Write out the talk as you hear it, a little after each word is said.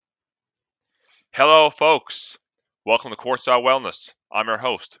Hello, folks. Welcome to Courtside Wellness. I'm your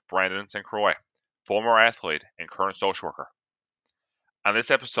host, Brandon St. Croix, former athlete and current social worker. On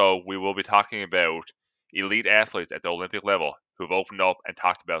this episode, we will be talking about elite athletes at the Olympic level who've opened up and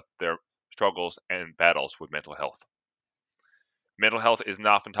talked about their struggles and battles with mental health. Mental health isn't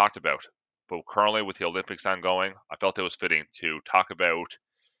often talked about, but currently with the Olympics ongoing, I felt it was fitting to talk about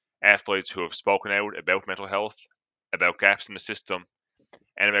athletes who have spoken out about mental health, about gaps in the system,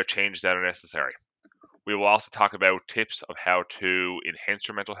 and about changes that are necessary. We will also talk about tips of how to enhance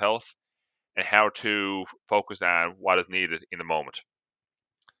your mental health and how to focus on what is needed in the moment.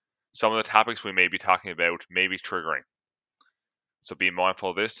 Some of the topics we may be talking about may be triggering, so be mindful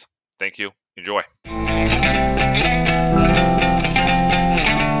of this. Thank you. Enjoy.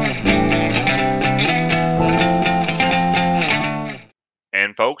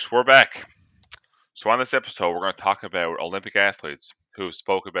 And folks, we're back. So on this episode, we're going to talk about Olympic athletes who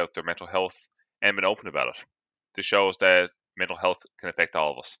spoke about their mental health and been open about it. This shows that mental health can affect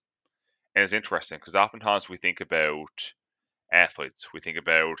all of us. And it's interesting because oftentimes we think about athletes. We think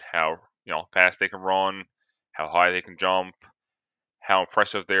about how fast they can run, how high they can jump, how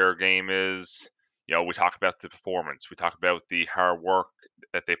impressive their game is. We talk about the performance. We talk about the hard work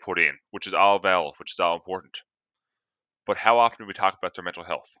that they put in, which is all valid, which is all important. But how often do we talk about their mental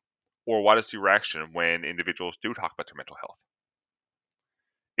health? Or what is the reaction when individuals do talk about their mental health?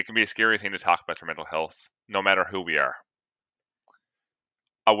 It can be a scary thing to talk about their mental health, no matter who we are.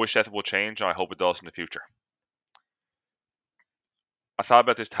 I wish that will change, and I hope it does in the future. I thought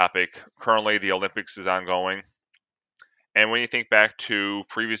about this topic. Currently, the Olympics is ongoing. And when you think back to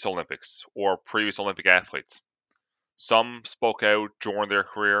previous Olympics or previous Olympic athletes, some spoke out during their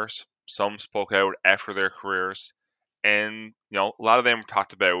careers, some spoke out after their careers, and a lot of them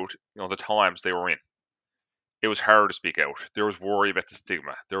talked about the times they were in. It was hard to speak out. There was worry about the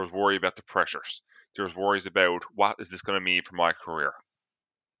stigma. There was worry about the pressures. There was worries about what is this going to mean for my career.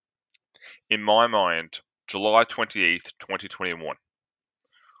 In my mind, July 28th, 2021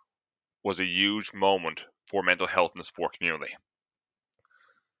 was a huge moment for mental health in the sport community.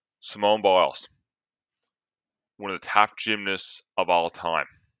 Simone Biles, one of the top gymnasts of all time,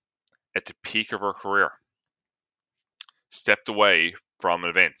 at the peak of her career, stepped away from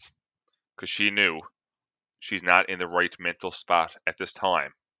events because she knew she's not in the right mental spot at this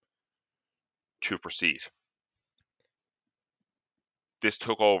time to proceed. This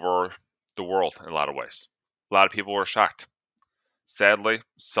took over the world in a lot of ways. A lot of people were shocked. Sadly,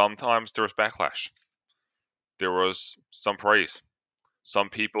 sometimes there was backlash. There was some praise. Some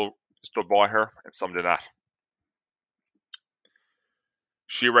people stood by her and some did not.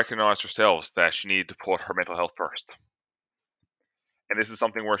 She recognized herself that she needed to put her mental health first. And this is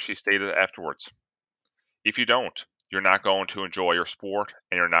something where she stated afterwards. If you don't, you're not going to enjoy your sport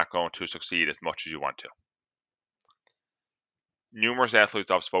and you're not going to succeed as much as you want to. Numerous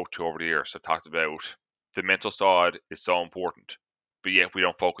athletes I've spoke to over the years have talked about the mental side is so important, but yet we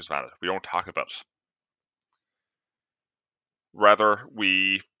don't focus on it. We don't talk about it. Rather,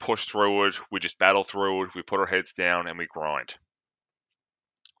 we push through it, we just battle through it, we put our heads down and we grind.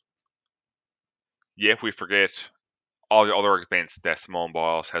 Yet we forget all the other events that Simone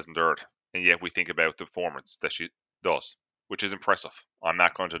Biles has endured, and yet we think about the performance that she does, which is impressive. I'm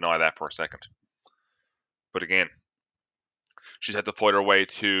not going to deny that for a second. But again, she's had to fight her way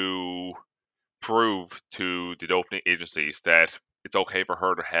to prove to the doping agencies that it's okay for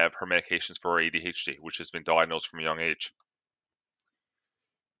her to have her medications for ADHD, which has been diagnosed from a young age.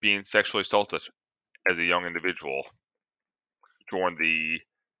 Being sexually assaulted as a young individual during the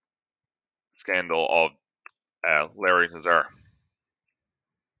scandal of Larry Nassar.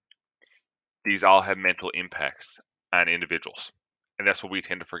 These all have mental impacts on individuals, and that's what we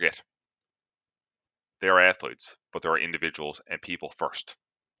tend to forget. They are athletes, but they are individuals and people first.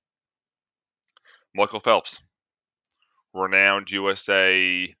 Michael Phelps, renowned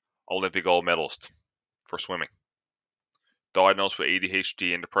USA Olympic gold medalist for swimming, diagnosed with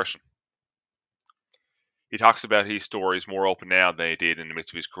ADHD and depression. He talks about his stories more open now than he did in the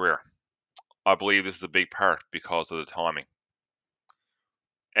midst of his career. I believe this is a big part because of the timing.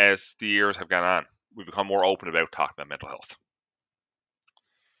 As the years have gone on, we've become more open about talking about mental health.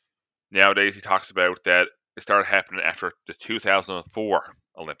 Nowadays, he talks about that it started happening after the 2004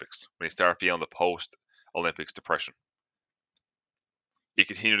 Olympics, when he started feeling the post-Olympics depression. It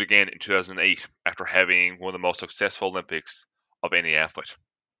continued again in 2008 after having one of the most successful Olympics of any athlete.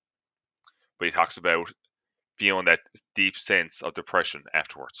 But he talks about feeling that deep sense of depression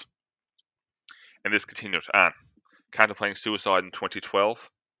afterwards. And this continued on, contemplating suicide in 2012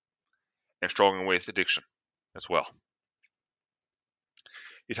 and struggling with addiction as well.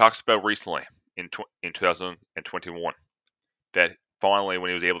 He talks about recently, in 2021 that finally, when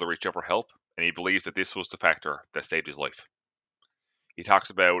he was able to reach out for help, and he believes that this was the factor that saved his life. He talks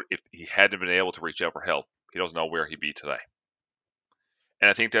about if he hadn't been able to reach out for help, he doesn't know where he'd be today. And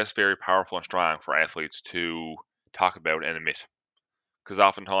I think that's very powerful and strong for athletes to talk about and admit. Because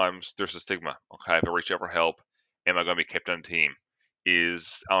oftentimes there's a stigma. Okay, if I reach out for help, am I going to be kept on the team?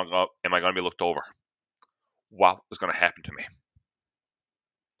 Am I going to be looked over? What is going to happen to me?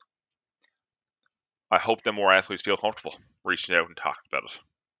 I hope that more athletes feel comfortable reaching out and talking about it.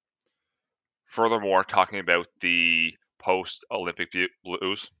 Furthermore, talking about the post-Olympic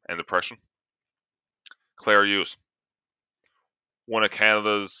blues and depression, Claire Hughes, one of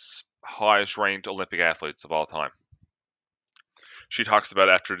Canada's highest-ranked Olympic athletes of all time. She talks about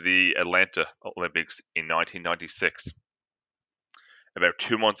after the Atlanta Olympics in 1996, about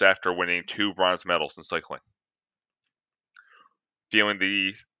 2 months after winning 2 bronze medals in cycling, feeling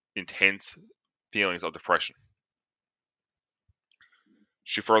the intense feelings of depression.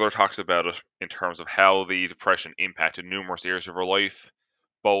 She further talks about it in terms of how the depression impacted numerous areas of her life,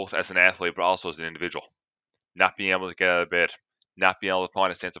 both as an athlete but also as an individual. Not being able to get out of bed, not being able to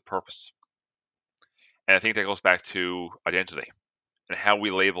find a sense of purpose. And I think that goes back to identity and how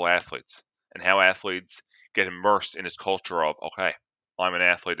we label athletes and how athletes get immersed in this culture of, okay, I'm an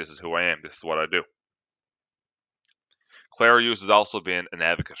athlete, this is who I am, this is what I do. Claire Hughes has also been an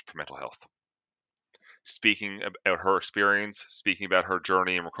advocate for mental health, speaking about her experience, speaking about her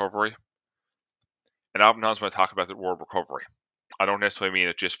journey in recovery. And oftentimes when I talk about the word recovery, I don't necessarily mean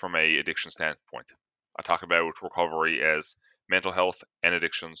it just from a addiction standpoint. I talk about recovery as mental health and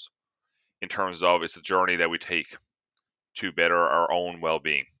addictions in terms of it's a journey that we take to better our own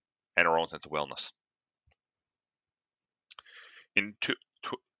well-being and our own sense of wellness. In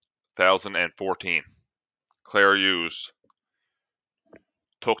 2014, Claire Hughes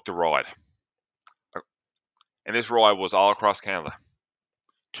took the ride. And this ride was all across Canada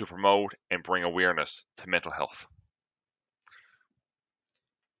to promote and bring awareness to mental health.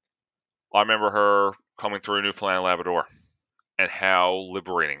 I remember her coming through Newfoundland and Labrador and how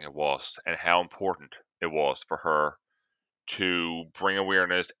liberating it was and how important it was for her to bring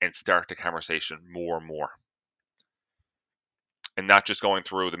awareness and start the conversation more and more. And not just going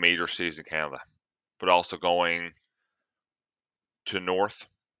through the major cities in Canada, but also going to north.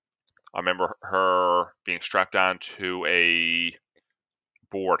 I remember her being strapped onto a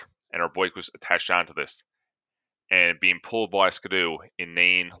board and her bike was attached onto this and being pulled by a skidoo in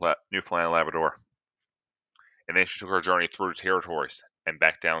Nain, Newfoundland and Labrador. And then she took her journey through the territories and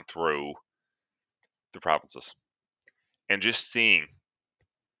back down through the provinces. And just seeing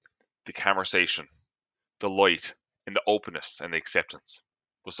the conversation, the light, and the openness and the acceptance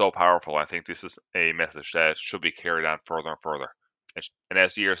was so powerful. I think this is a message that should be carried on further and further. And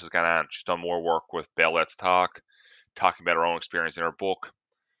as the years has gone on, she's done more work with Bell Let's Talk, talking about her own experience in her book.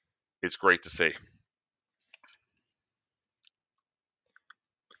 It's great to see.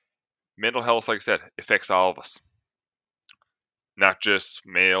 Mental health, like I said, affects all of us. Not just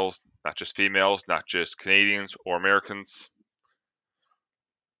males, not just females, not just Canadians or Americans.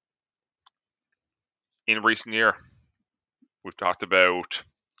 In recent year, we've talked about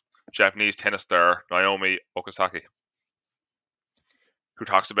Japanese tennis star Naomi Osaka, who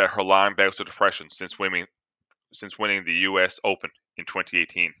talks about her long bouts of depression since winning the US Open in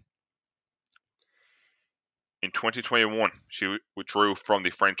 2018. In 2021, she withdrew from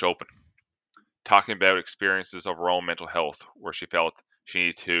the French Open, talking about experiences of her own mental health where she felt she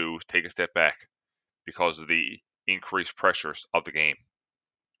needed to take a step back because of the increased pressures of the game.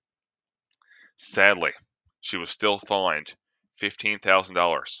 Sadly, she was still fined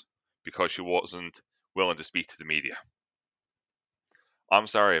 $15,000 because she wasn't willing to speak to the media. I'm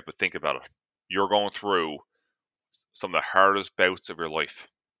sorry, but think about it. You're going through some of the hardest bouts of your life,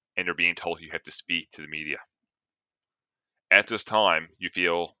 and you're being told you have to speak to the media. At this time, you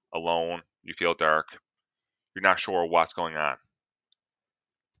feel alone, you feel dark, you're not sure what's going on.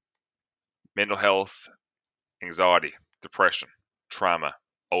 Mental health, anxiety, depression, trauma,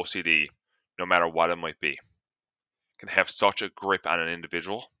 OCD, no matter what it might be, can have such a grip on an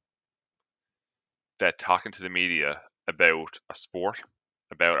individual that talking to the media about a sport,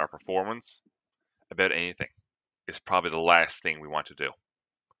 about our performance, about anything is probably the last thing we want to do.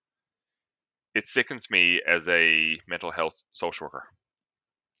 It sickens me as a mental health social worker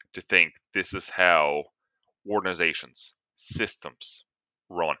to think this is how organizations, systems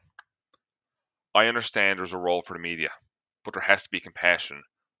run. I understand there's a role for the media, but there has to be compassion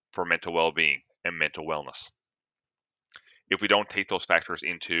for mental well-being and mental wellness. If we don't take those factors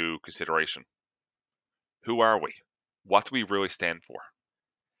into consideration, who are we? What do we really stand for?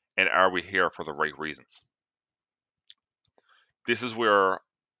 And are we here for the right reasons? This is where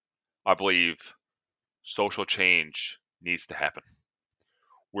I believe social change needs to happen,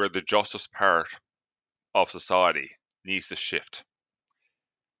 where the justice part of society needs to shift,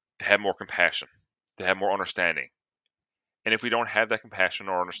 to have more compassion, to have more understanding. And if we don't have that compassion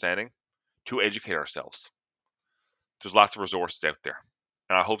or understanding, to educate ourselves. There's lots of resources out there.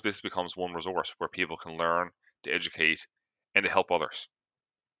 And I hope this becomes one resource where people can learn, to educate, and to help others.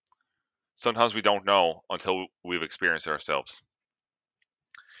 Sometimes we don't know until we've experienced it ourselves.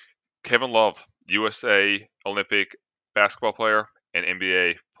 Kevin Love, USA Olympic basketball player and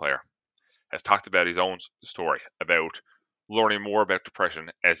NBA player, has talked about his own story about learning more about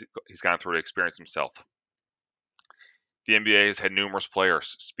depression as he's gone through the experience himself. The NBA has had numerous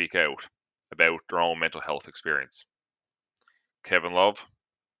players speak out about their own mental health experience. Kevin Love,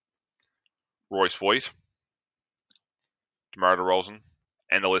 Royce White, DeMar DeRozan,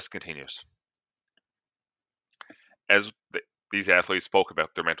 and the list continues. As these athletes spoke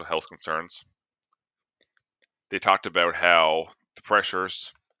about their mental health concerns, they talked about how the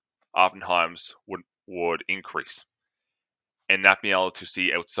pressures oftentimes would increase, and not being able to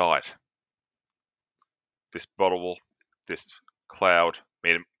see outside this bubble, this cloud,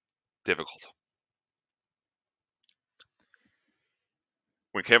 made it difficult.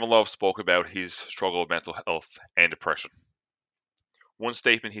 When Kevin Love spoke about his struggle with mental health and depression, one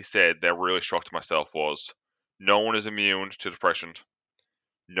statement he said that really struck myself was, "No one is immune to depression.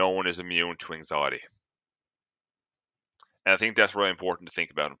 No one is immune to anxiety." And I think that's really important to think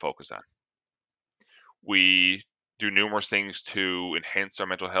about and focus on. We do numerous things to enhance our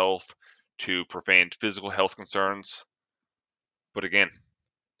mental health, to prevent physical health concerns. But again,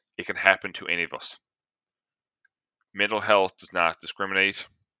 it can happen to any of us. Mental health does not discriminate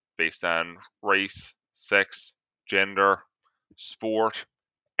based on race, sex, gender, sport,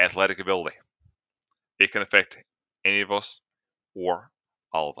 athletic ability. It can affect any of us or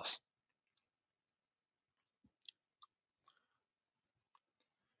all of us.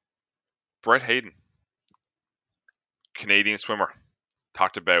 Brett Hayden, Canadian swimmer,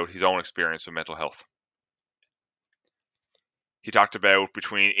 talked about his own experience with mental health. He talked about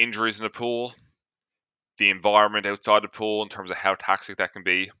between injuries in the pool, the environment outside the pool in terms of how toxic that can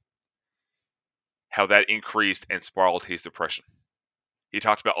be, how that increased and spiraled his depression. He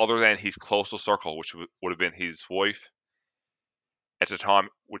talked about other than his closest circle, which would have been his wife at the time,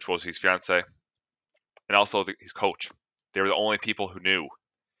 which was his fiance, and also his coach. They were the only people who knew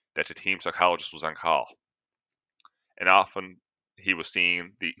that the team psychologist was on call. And often he was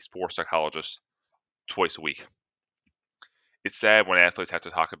seeing the sports psychologist twice a week. It's sad when athletes have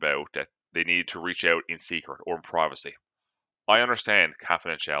to talk about that they need to reach out in secret or in privacy. I understand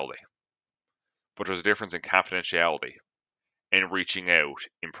confidentiality, but there's a difference in confidentiality and reaching out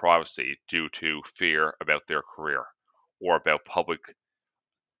in privacy due to fear about their career or about public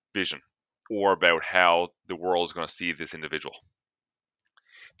vision or about how the world is going to see this individual.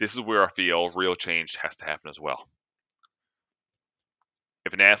 This is where I feel real change has to happen as well.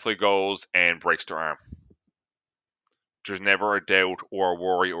 If an athlete goes and breaks their arm, there's never a doubt or a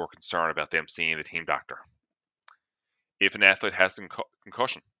worry or concern about them seeing the team doctor. If an athlete has a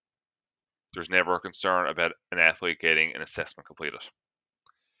concussion, there's never a concern about an athlete getting an assessment completed.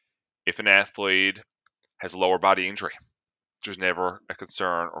 If an athlete has a lower body injury, there's never a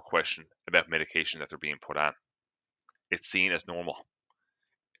concern or question about medication that they're being put on. It's seen as normal.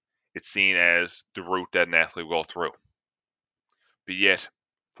 It's seen as the route that an athlete will go through. But yet,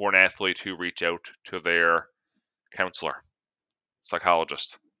 for an athlete to reach out to their counselor,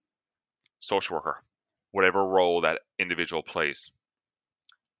 psychologist, social worker, whatever role that individual plays,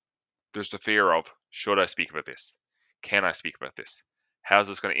 there's the fear of, should I speak about this? Can I speak about this? How's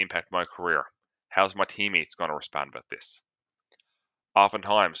this going to impact my career? How's my teammates going to respond about this?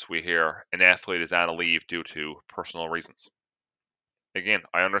 Oftentimes, we hear an athlete is on a leave due to personal reasons. Again,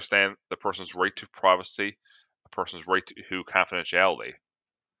 I understand the person's right to privacy, a person's right to confidentiality.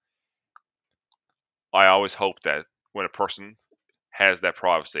 I always hope that when a person has that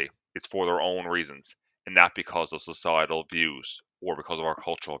privacy, it's for their own reasons and not because of societal views or because of our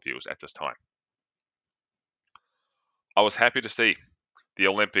cultural views at this time. I was happy to see the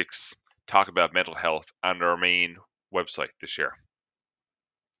Olympics talk about mental health on their main website this year.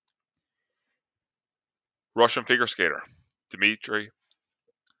 Russian figure skater Dmitry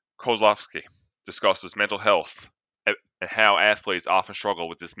Kozlovsky discusses mental health and how athletes often struggle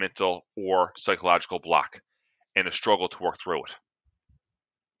with this mental or psychological block and a struggle to work through it.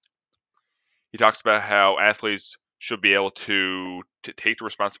 He talks about how athletes should be able to take the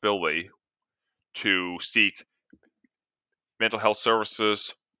responsibility to seek mental health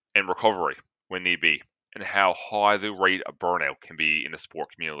services and recovery when need be, and how high the rate of burnout can be in the sport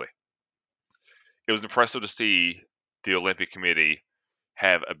community. It was impressive to see the Olympic Committee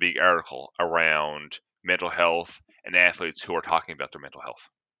have a big article around mental health and athletes who are talking about their mental health.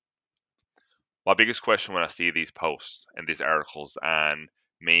 My biggest question when I see these posts and these articles on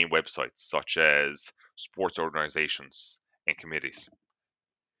main websites such as sports organizations and committees,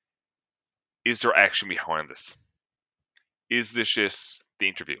 is there action behind this? Is this just the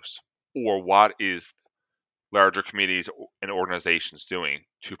interviews? Or what is larger committees and organizations doing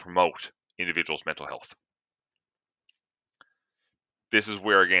to promote individuals' mental health? This is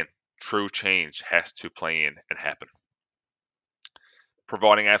where, again, true change has to play in and happen.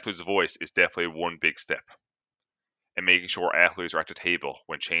 Providing athletes a voice is definitely one big step, and making sure athletes are at the table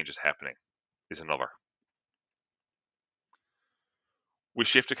when change is happening is another. We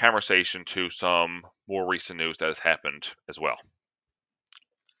shift the conversation to some more recent news that has happened as well.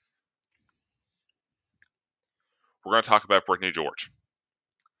 We're going to talk about Brittany George.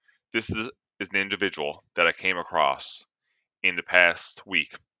 This is an individual that I came across in the past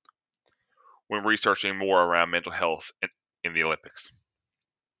week when researching more around mental health in the Olympics.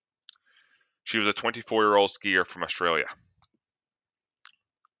 She was a 24-year-old skier from Australia.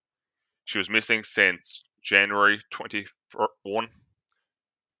 She was missing since January 21,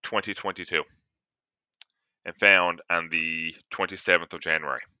 2022, and found on the 27th of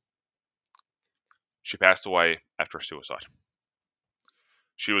January. She passed away after suicide.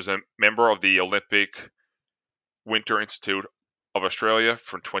 She was a member of the Olympic Winter Institute of Australia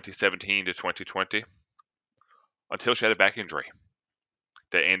from 2017 to 2020 until she had a back injury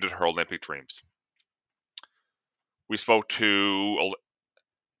that ended her Olympic dreams. We spoke to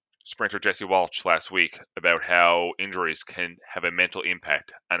sprinter Jesse Walsh last week about how injuries can have a mental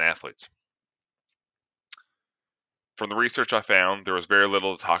impact on athletes. From the research I found, there was very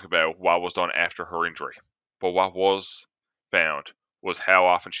little to talk about what was done after her injury, but what was found was how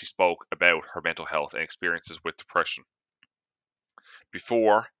often she spoke about her mental health and experiences with depression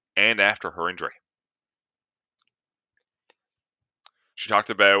before and after her injury. She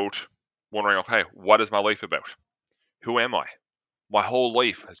talked about wondering, okay, what is my life about? Who am I? My whole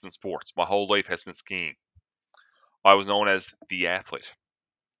life has been sports. My whole life has been skiing. I was known as the athlete.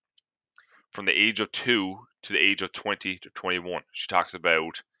 From the age of 2 to the age of 20 to 21, she talks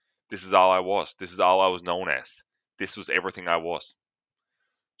about this is all I was. This is all I was known as. This was everything I was.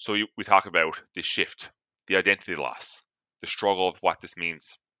 So we talk about the shift, the identity loss, the struggle of what this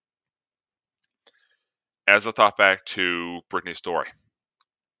means. As I thought back to Brittany's story,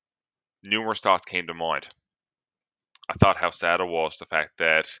 numerous thoughts came to mind. I thought how sad it was the fact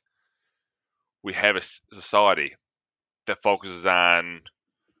that we have a society that focuses on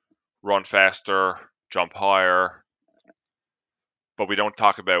run faster, jump higher, but we don't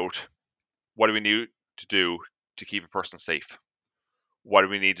talk about what do we need to do to keep a person safe? What do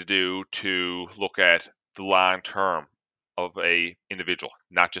we need to do to look at the long term of a individual,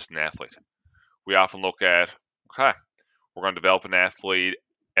 not just an athlete? We often look at, okay, we're going to develop an athlete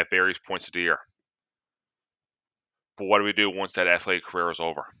at various points of the year. But what do we do once that athletic career is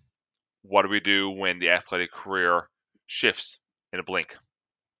over? What do we do when the athletic career shifts in a blink?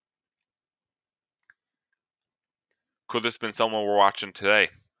 Could this have been someone we're watching today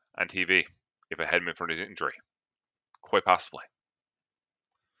on TV if it hadn't been for his injury? Quite possibly.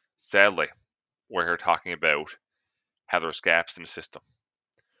 Sadly, we're here talking about how there's gaps in the system.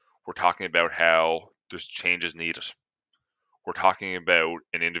 We're talking about how there's changes needed. We're talking about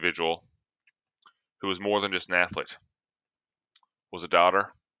an individual who was more than just an athlete, was a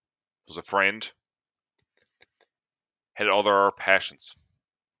daughter, was a friend, had other passions,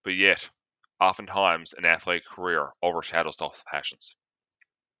 but yet, oftentimes, an athletic career overshadows those passions.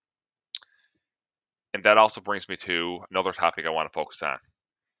 And that also brings me to another topic I want to focus on.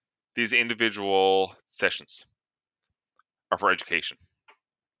 These individual sessions are for education.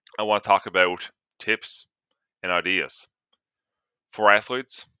 I want to talk about tips and ideas for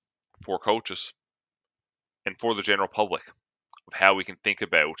athletes, for coaches, and for the general public of how we can think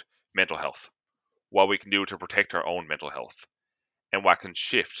about mental health, what we can do to protect our own mental health, and what can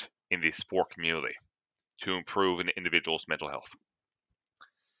shift in the sport community to improve an individual's mental health.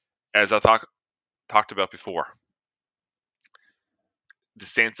 As I talked about before, the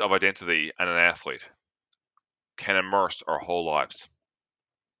sense of identity in an athlete can immerse our whole lives.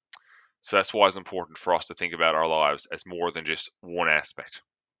 So that's why it's important for us to think about our lives as more than just one aspect.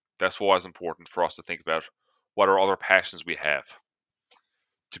 That's why it's important for us to think about what are other passions we have,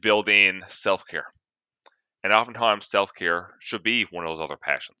 to build in self-care. And oftentimes self-care should be one of those other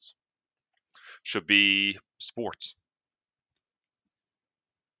passions, should be sports.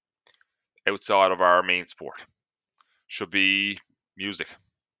 outside of our main sport. Should be music,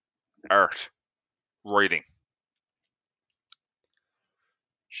 art, writing.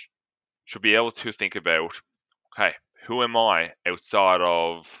 Should be able to think about, okay, who am I outside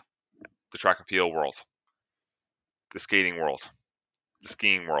of the track and field world, the skating world, the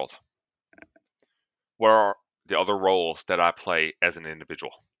skiing world? What are the other roles that I play as an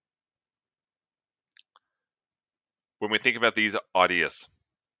individual? When we think about these ideas,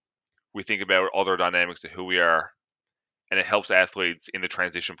 we think about other dynamics of who we are, and it helps athletes in the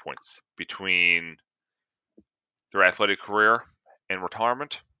transition points between their athletic career and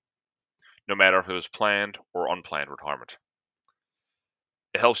retirement, no matter if it was planned or unplanned retirement.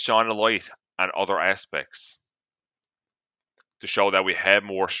 It helps shine a light on other aspects to show that we have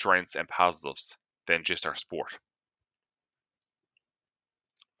more strengths and positives than just our sport.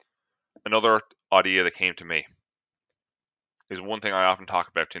 Another idea that came to me is one thing I often talk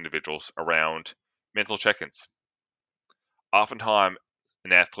about to individuals around mental check-ins. Oftentimes,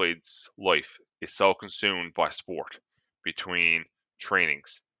 an athlete's life is so consumed by sport, between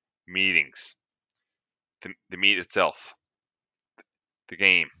trainings, meetings, the meet itself, the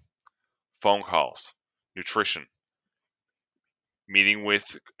game, phone calls, nutrition, meeting with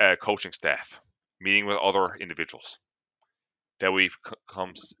coaching staff, meeting with other individuals, that we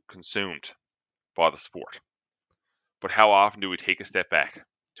become consumed by the sport. But how often do we take a step back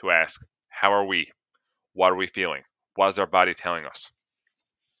to ask, how are we? What are we feeling? What is our body telling us?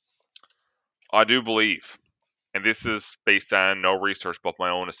 I do believe, and this is based on no research but my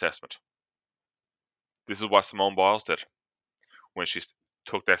own assessment, this is what Simone Biles did when she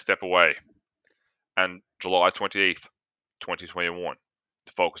took that step away on July 28th, 2021,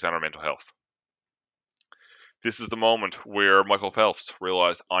 to focus on her mental health. This is the moment where Michael Phelps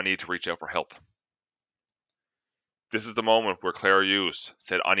realized, I need to reach out for help. This is the moment where Claire Hughes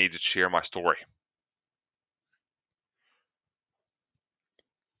said, I need to share my story.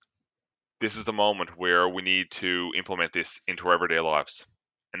 This is the moment where we need to implement this into our everyday lives.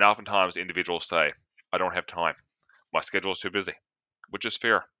 And oftentimes individuals say, I don't have time. My schedule is too busy, which is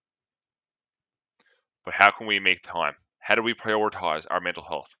fair. But how can we make time? How do we prioritize our mental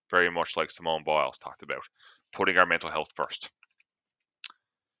health? Very much like Simone Biles talked about, putting our mental health first.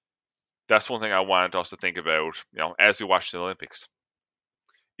 That's one thing I wanted us to think about, as we watch the Olympics.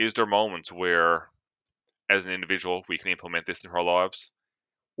 Is there moments where, as an individual, we can implement this into our lives?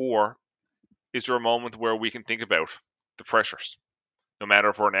 Or is there a moment where we can think about the pressures, no matter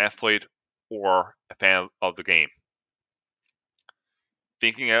if we're an athlete or a fan of the game?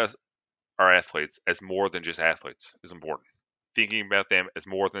 Thinking as our athletes as more than just athletes is important. Thinking about them as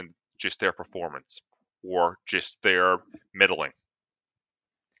more than just their performance or just their medaling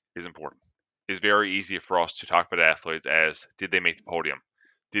is important. It's very easy for us to talk about athletes as, did they make the podium?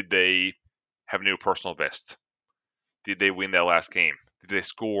 Did they have a new personal best? Did they win that last game? Did they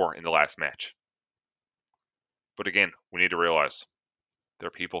score in the last match? But again, we need to realize they're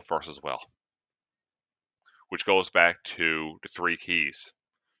people first as well, which goes back to the 3 keys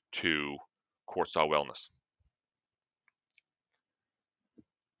to Courtside Wellness.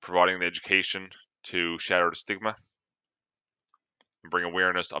 Providing the education to shatter the stigma and bring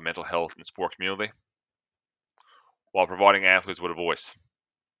awareness of mental health in the sport community, while providing athletes with a voice.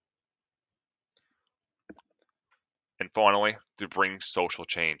 And finally, to bring social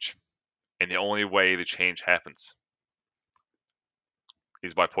change. And the only way the change happens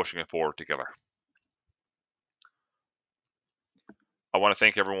is by pushing it forward together. I want to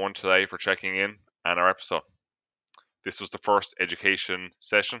thank everyone today for checking in on our episode. This was the first education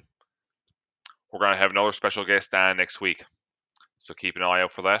session. We're going to have another special guest on next week, so keep an eye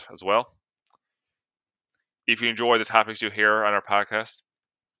out for that as well. If you enjoy the topics you hear on our podcast,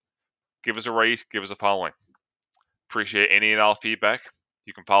 give us a rate, give us a following. Appreciate any and all feedback.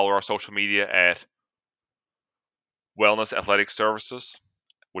 You can follow our social media at Wellness Athletic Services,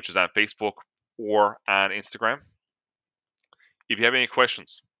 which is on Facebook or on Instagram. If you have any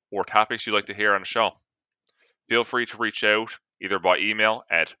questions or topics you'd like to hear on the show, feel free to reach out either by email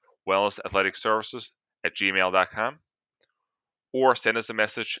at wellnessathleticservices@gmail.com or send us a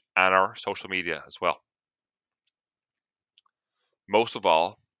message on our social media as well. Most of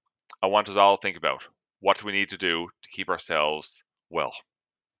all, I want us all to think about, what do we need to do to keep ourselves well?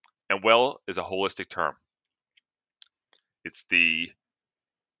 And well is a holistic term. It's the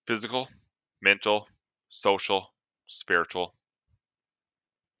physical, mental, social, spiritual,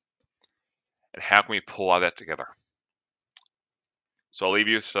 and how can we pull all that together? So I'll leave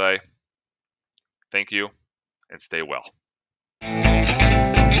you today. Thank you, and stay well.